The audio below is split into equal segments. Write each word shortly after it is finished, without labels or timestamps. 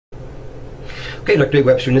Okay, Dr. Dave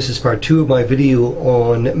Webster, and this is part 2 of my video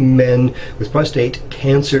on men with prostate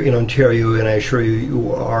cancer in Ontario, and I assure you,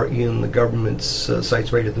 you are in the government's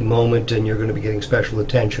sights right at the moment, and you're going to be getting special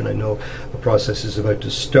attention. I know the process is about to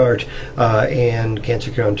start, and Cancer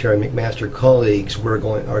Care Ontario McMaster colleagues are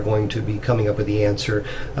going to be coming up with the answer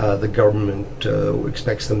the government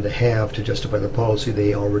expects them to have to justify the policy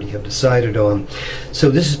they already have decided on. So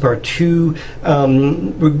this is part 2.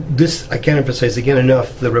 I can't emphasize again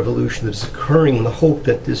enough the revolution that's occurring in the hope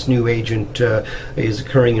that this new agent is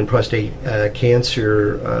occurring in prostate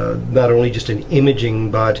cancer, not only just in imaging,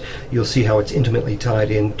 but you'll see how it's intimately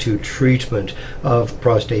tied into treatment of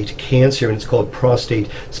prostate cancer, and it's called prostate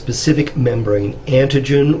specific membrane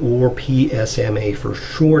antigen, or PSMA for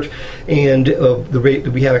short. And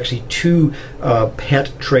we have actually 2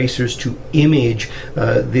 PET tracers to image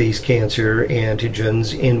these cancer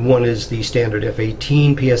antigens, and one is the standard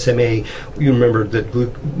F18 PSMA. You remember that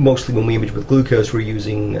mostly when we image with glucose, we're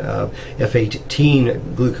using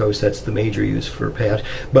F18 glucose. That's the major use for PET.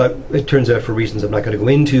 But it turns out, for reasons I'm not going to go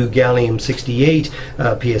into, gallium-68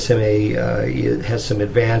 PSMA has some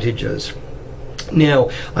advantages. Now,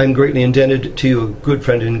 I'm greatly indebted to a good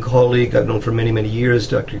friend and colleague I've known for many, many years,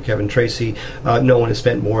 Dr. Kevin Tracy. No one has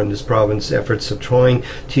spent more in this province efforts of trying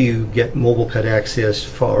to get mobile PET access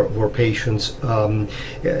for patients.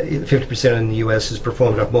 50% in the U.S. is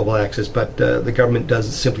performed off mobile access, but the government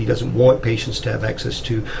simply doesn't want patients to have access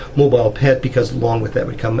to mobile PET, because along with that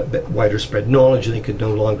would come a bit wider spread knowledge, and they could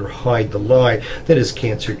no longer hide the lie that is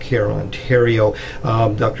Cancer Care Ontario.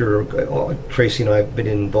 Dr. Tracy and I have been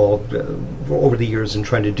involved over the years in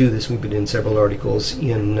trying to do this. We've been in several articles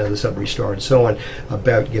in the Sudbury Star and so on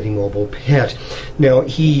about getting mobile PET. Now,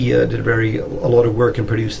 he did a lot of work and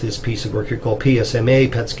produced this piece of work here called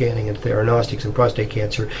PSMA, PET Scanning and Theranostics in Prostate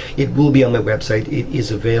Cancer. It will be on my website. It is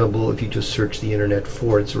available if you just search the internet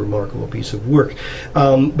for it. It's a remarkable piece of work.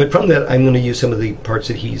 But from that, I'm going to use some of the parts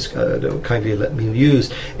that he's kindly let me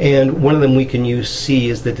use. And one of them we can see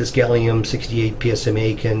is that this gallium-68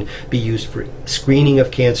 PSMA can be used for screening of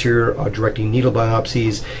cancer, directing needle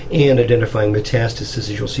biopsies, and identifying metastasis, as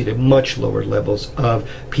you'll see, at much lower levels of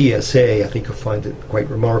PSA. I think you'll find it quite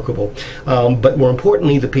remarkable. But more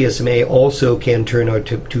importantly, the PSMA also can turn out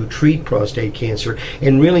to treat prostate cancer,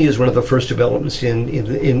 and really is one of the first developments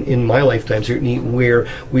in my lifetime, certainly, where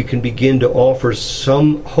we can begin to offer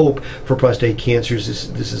some hope for prostate cancers.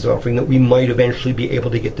 This is offering that we might eventually be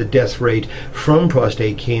able to get the death rate from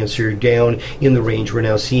prostate cancer down in the range we're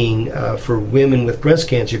now seeing for women with breast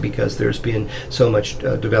cancer, because there's been so much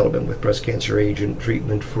development with breast cancer agent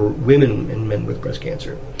treatment for women and men with breast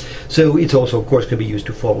cancer. So it's also, of course, can be used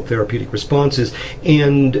to follow therapeutic responses.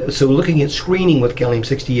 And so looking at screening with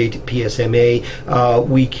gallium-68 PSMA,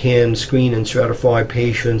 we can screen and stratify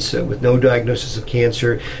patients with no diagnosis of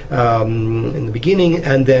cancer in the beginning,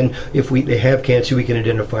 and then if they have cancer, we can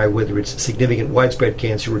identify whether it's significant widespread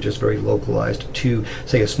cancer or just very localized to,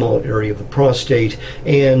 say, a small area of the prostate,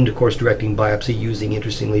 and of course directing biopsy using,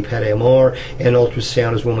 interestingly, PET-MR, and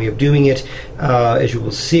ultrasound is one way of doing it, as you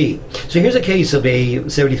will see. So here's a case of a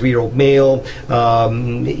 73-year-old male.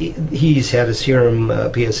 He's had a serum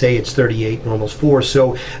PSA, it's 38, we're almost 4,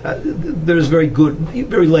 so there's very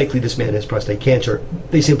likely this man has prostate cancer.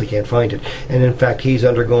 They simply can't find it. And in fact, he's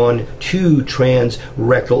undergone 2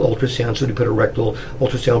 transrectal ultrasounds. So they put a rectal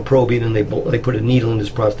ultrasound probe in, and they put a needle in his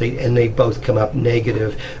prostate, and they both come up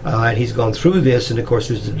negative. And he's gone through this, and of course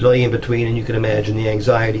there's a delay in between, and you can imagine the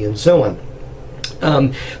anxiety and so on.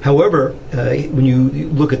 However, when you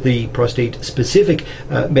look at the prostate-specific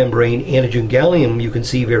membrane antigen gallium, you can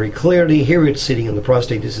see very clearly, here it's sitting in the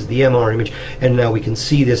prostate. This is the MR image, and now we can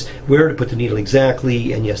see this, where to put the needle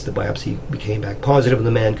exactly, and yes, the biopsy came back positive, and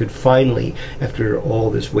the man could finally, after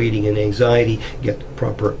all this waiting and anxiety, get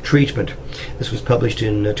proper treatment. This was published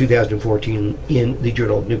in 2014 in the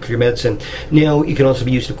Journal of Nuclear Medicine. Now, it can also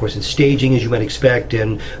be used, of course, in staging, as you might expect,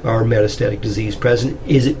 and are metastatic disease present?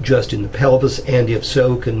 Is it just in the pelvis? And if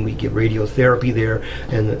so, can we give radiotherapy there,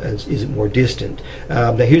 and is it more distant?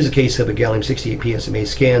 Now, here's a case of a gallium-68 PSMA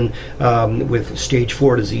scan with stage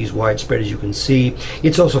 4 disease, widespread, as you can see.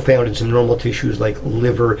 It's also found in some normal tissues like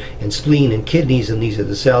liver and spleen and kidneys, and these are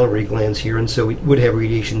the salivary glands here, and so it would have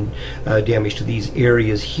radiation damage to these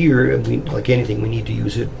areas here, and like anything, we need to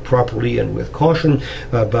use it properly and with caution,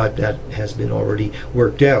 but that has been already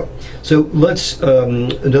worked out. So let's,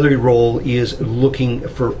 another role is looking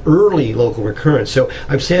for early local recurrence. recurrence. So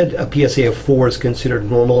I've said a PSA of 4 is considered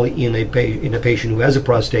normal in a patient who has a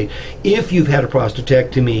prostate. If you've had a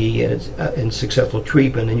prostatectomy and successful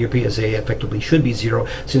treatment, then your PSA effectively should be 0,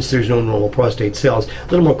 since there's no normal prostate cells. A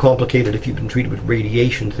little more complicated if you've been treated with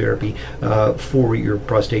radiation therapy for your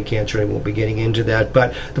prostate cancer. I won't be getting into that,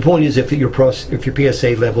 but the point is, if your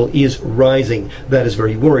PSA level is rising, that is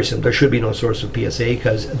very worrisome. There should be no source of PSA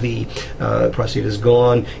because the prostate is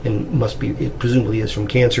gone and must be, it presumably is from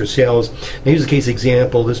cancer cells. Now here's a case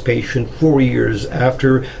example. This patient, 4 years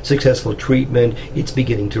after successful treatment, it's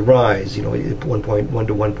beginning to rise, you know, 1.1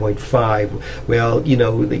 to 1.5. Well, you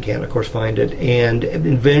know, they can't, of course, find it, and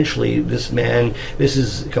eventually this man, this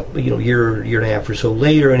is a couple, you know, year and a half or so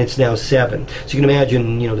later, and it's now 7. So you can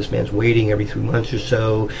imagine, you know, this man's waiting every 3 months or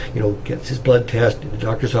so, you know, gets his blood test, the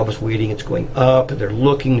doctor's office waiting, it's going up, and they're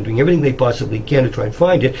looking, doing everything they possibly can to try and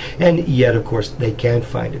find it, and yet, of course, they can't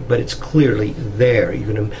find it, but it's clearly there. You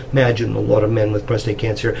can imagine a lot of men with prostate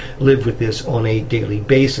cancer live with this on a daily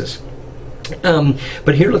basis.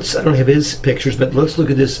 But here, I don't have his pictures, but let's look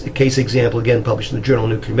at this case example, again, published in the Journal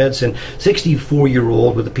of Nuclear Medicine.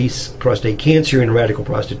 64-year-old with a prostate cancer and a radical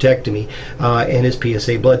prostatectomy, and his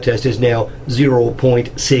PSA blood test is now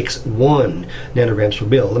 0.61 nanograms per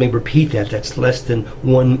mil. Let me repeat that. That's less than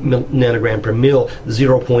 1 nanogram per mil,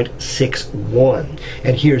 0.61.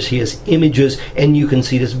 And here's his images, and you can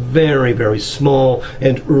see this very, very small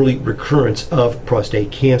and early recurrence of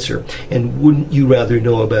prostate cancer. And wouldn't you rather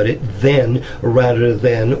know about it then, rather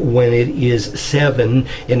than when it is 7?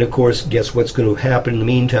 And of course, guess what's going to happen in the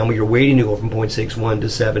meantime when you're waiting to go from 0.61 to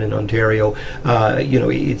 7 in Ontario? You know,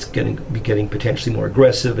 it's going to be getting potentially more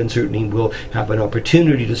aggressive, and certainly will have an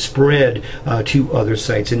opportunity to spread to other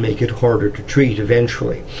sites and make it harder to treat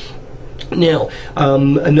eventually. Now,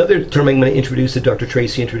 another term I'm going to introduce that Dr.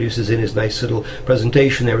 Tracy introduces in his nice little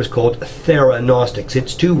presentation there is called theranostics.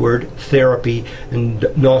 It's 2-word, therapy, and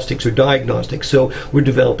gnostics or diagnostics. So we're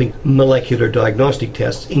developing molecular diagnostic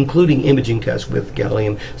tests, including imaging tests with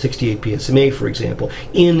gallium-68 PSMA, for example,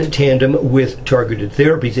 in tandem with targeted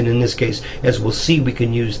therapies. And in this case, as we'll see, we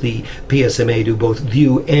can use the PSMA to both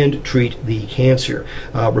view and treat the cancer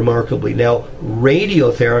remarkably. Now,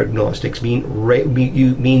 radiotheranostics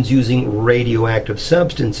means using radioactive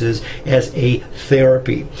substances as a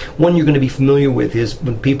therapy. One you're going to be familiar with is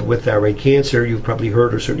when people with thyroid cancer, you've probably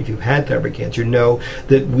heard, or certainly if you've had thyroid cancer, know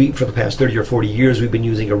that we, for the past 30 or 40 years, we've been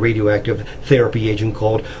using a radioactive therapy agent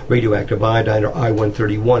called radioactive iodine, or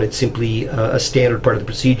I-131. It's simply a standard part of the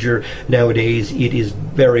procedure nowadays. It is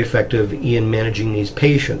very effective in managing these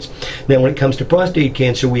patients. Now, when it comes to prostate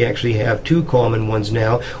cancer, we actually have 2 common ones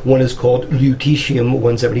now. One is called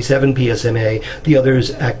lutetium-177 PSMA. The other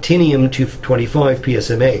is actinium-225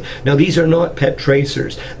 PSMA. Now, these are not PET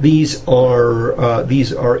tracers. These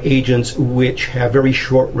are agents which have very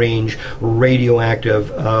short-range radioactive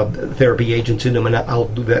therapy agents in them, and I'll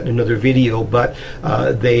do that in another video. But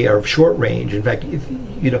they are short-range. In fact,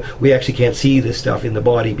 we actually can't see this stuff in the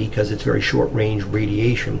body because it's very short-range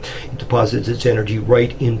radiation. It deposits its energy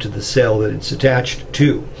right into the cell that it's attached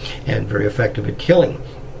to, and very effective at killing.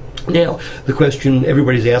 Now, the question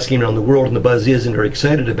everybody's asking around the world, and the buzz is, and are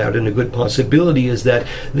excited about it, and a good possibility is that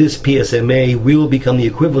this PSMA will become the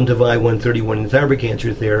equivalent of I-131 in thyroid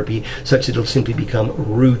cancer therapy, such that it'll simply become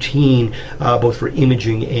routine, both for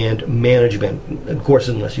imaging and management, of course,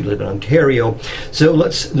 unless you live in Ontario. So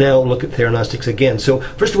let's now look at theranostics again. So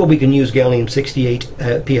first of all, we can use gallium-68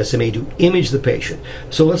 PSMA to image the patient.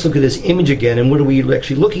 So let's look at this image again, and what are we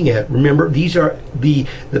actually looking at? Remember, these are the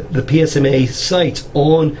PSMA sites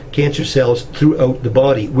on cancer cells throughout the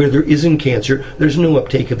body. Where there isn't cancer, there's no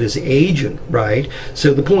uptake of this agent, right?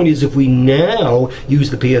 So the point is, if we now use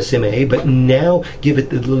the PSMA, but now give it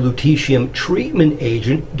the lutetium treatment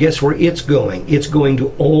agent, guess where it's going? It's going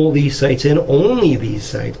to all these sites, and only these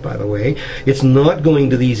sites, by the way. It's not going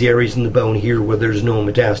to these areas in the bone here where there's no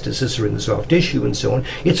metastasis or in the soft tissue and so on.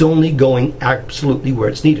 It's only going absolutely where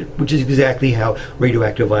it's needed, which is exactly how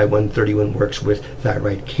radioactive I-131 works with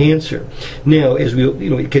thyroid cancer. Now, as we,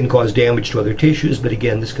 it can cause damage to other tissues, but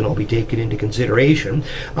again, this can all be taken into consideration.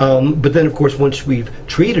 But then, of course, once we've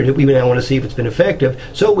treated it, we now want to see if it's been effective,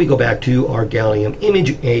 so we go back to our gallium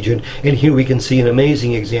imaging agent, and here we can see an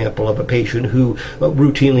amazing example of a patient who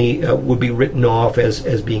routinely would be written off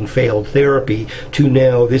as being failed therapy, to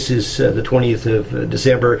now, this is the 20th of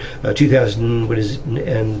December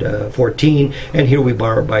 2014, and here we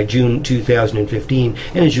are by June 2015,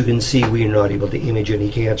 and as you can see, we are not able to image any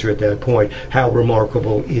cancer at that point. How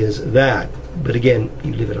remarkable is that. But again,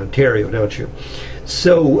 you live in Ontario, don't you?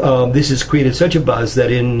 So this has created such a buzz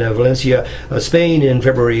that in Valencia, Spain, in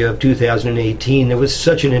February of 2018, there was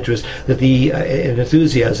such an interest that an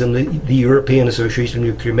enthusiasm. The European Association of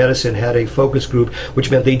Nuclear Medicine had a focus group,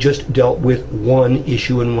 which meant they just dealt with one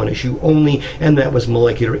issue and one issue only, and that was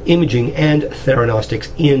molecular imaging and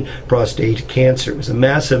theranostics in prostate cancer. It was a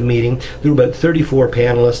massive meeting. There were about 34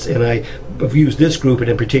 panelists, and I've used this group, and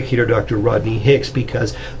in particular Dr. Rodney Hicks,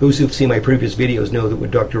 because those who've seen my previous videos know that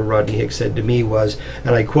what Dr. Rodney Hicks said to me was,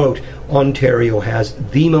 and I quote, "Ontario has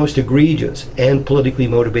the most egregious and politically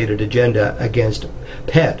motivated agenda against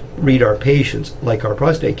PET, read our patients, like our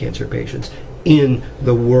prostate cancer patients, in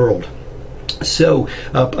the world." So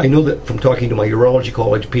I know that from talking to my urology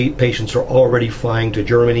college, patients are already flying to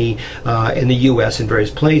Germany and the U.S. and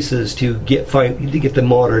various places to get the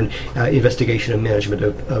modern investigation and management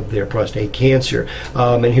of their prostate cancer.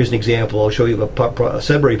 And here's an example. I'll show you of a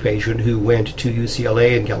Sudbury patient who went to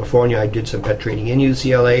UCLA in California. I did some PET training in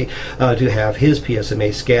UCLA to have his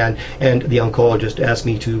PSMA scan, and the oncologist asked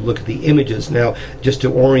me to look at the images. Now, just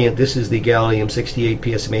to orient, this is the gallium-68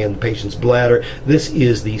 PSMA in the patient's bladder. This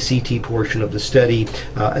is the CT portion of the study,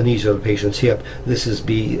 and these are the patient's hip. This is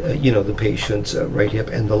the patient's right hip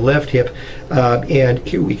and the left hip, and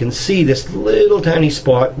here we can see this little tiny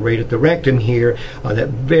spot right at the rectum here, that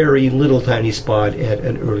very little tiny spot at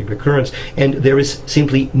an early recurrence, and there is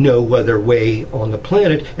simply no other way on the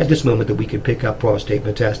planet at this moment that we could pick up prostate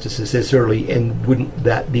metastasis this early, and wouldn't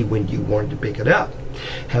that be when you wanted to pick it up?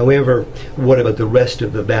 However, what about the rest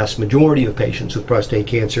of the vast majority of patients with prostate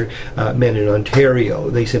cancer, men in Ontario?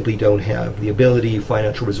 They simply don't have the ability,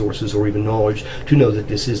 financial resources, or even knowledge to know that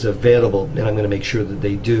this is available, and I'm going to make sure that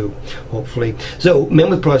they do, hopefully. So, men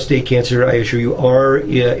with prostate cancer, I assure you, are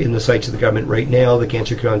in the sights of the government right now. The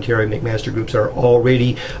Cancer Care Ontario McMaster groups are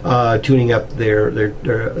already tuning up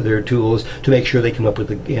their tools to make sure they come up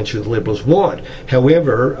with the answer the Liberals want.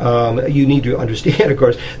 However, you need to understand, of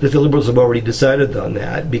course, that the Liberals have already decided on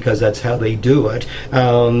that, because that's how they do it,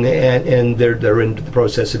 and they're in the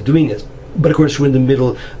process of doing this. But of course, we're in the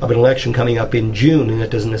middle of an election coming up in June, and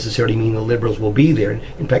that doesn't necessarily mean the Liberals will be there.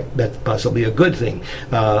 In fact, that's possibly a good thing,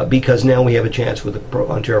 because now we have a chance with the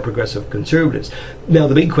Ontario Progressive Conservatives. Now,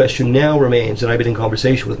 the big question now remains, and I've been in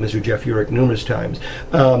conversation with Mr. Jeff Urick numerous times,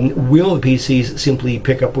 will the PCs simply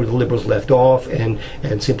pick up where the Liberals left off and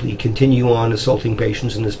simply continue on assaulting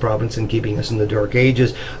patients in this province and keeping us in the dark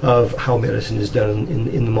ages of how medicine is done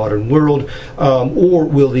in the modern world, or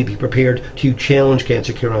will they be prepared to challenge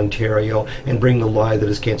Cancer Care Ontario and bring the lie that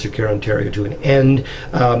is Cancer Care Ontario to an end,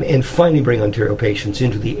 and finally bring Ontario patients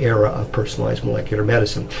into the era of personalized molecular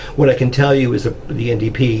medicine? What I can tell you is that the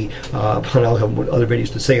NDP, and I'll have other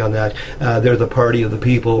videos to say on that, they're the party of the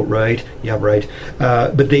people, right? Yeah, right.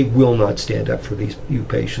 But they will not stand up for you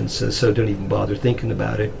patients, so don't even bother thinking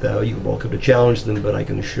about it. You're welcome to challenge them, but I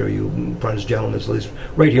can assure you, Prentice Gentleman is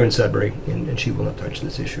right here in Sudbury, and she will not touch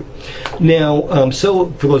this issue. Now,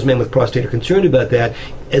 so for those men with prostate are concerned about that,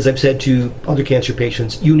 as I've said to other cancer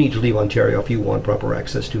patients, you need to leave Ontario if you want proper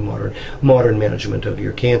access to modern management of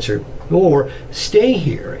your cancer, or stay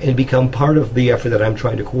here and become part of the effort that I'm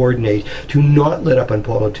trying to coordinate to not let up on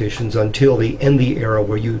politicians until they end the era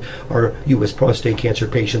where you as prostate cancer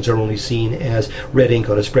patients are only seen as red ink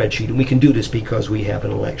on a spreadsheet. And we can do this because we have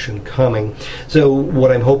an election coming. So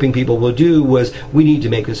what I'm hoping people will do was, we need to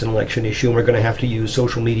make this an election issue, and we're going to have to use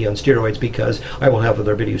social media on steroids, because I will have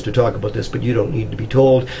other videos to talk about this, but you don't need to be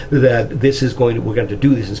told that we're going to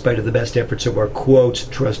do this in spite of the best efforts of our quotes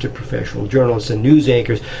trusted professional journalists and news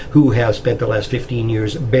anchors who have spent the last 15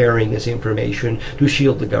 years bearing this information to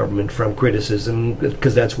shield the government from criticism,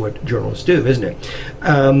 because that's what journalists do, isn't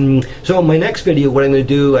it? So in my next video, what I'm going to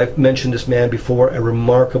do, I've mentioned this man before, a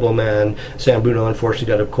remarkable man. Sam Bruno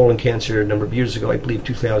unfortunately died of colon cancer a number of years ago, I believe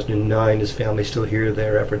 2009. His family's still here.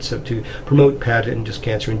 Their efforts to promote PET and just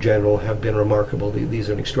cancer in general have been remarkable. These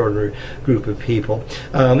are an extraordinary group of people.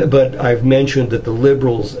 But I've mentioned that the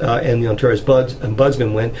Liberals and the Ontario's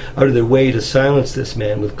ombudsman went out of their way to silence this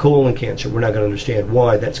man with colon cancer. We're not going to understand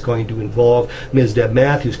why. That's going to involve Ms. Deb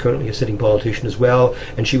Matthews, currently a sitting politician as well,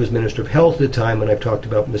 and she was Minister of Health at the time, and I've talked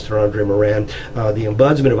about Mr. Andre Moran, the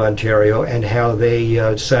ombudsman of Ontario, and how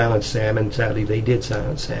they silenced Sam, and sadly they did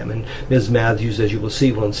silence Sam. And Ms. Matthews, as you will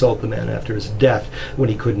see, will insult the man after his death when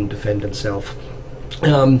he couldn't defend himself.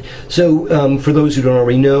 For those who don't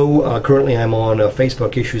already know, currently I'm on a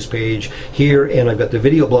Facebook issues page here, and I've got the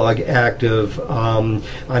video blog active. I'm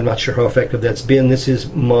not sure how effective that's been. This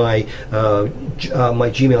is my my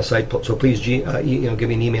Gmail site, so please give me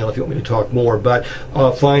an email if you want me to talk more. But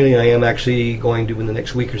finally, I am actually going to, in the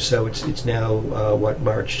next week or so, it's now what,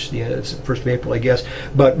 March? Yeah, it's 1st of April, I guess.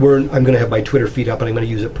 But I'm going to have my Twitter feed up, and I'm going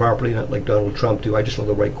to use it properly, not like Donald Trump do. I just know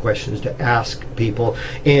the right questions to ask people,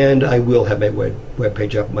 and I will have my web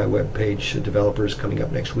page up, my web page developers coming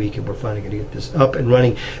up next week, and we're finally going to get this up and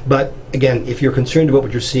running. But again, if you're concerned about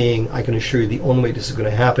what you're seeing, I can assure you the only way this is going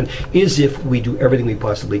to happen is if we do everything we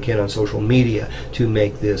possibly can on social media to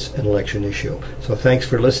make this an election issue. So thanks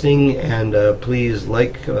for listening, and please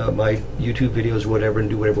like my YouTube videos or whatever, and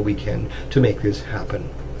do whatever we can to make this happen.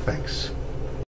 Thanks.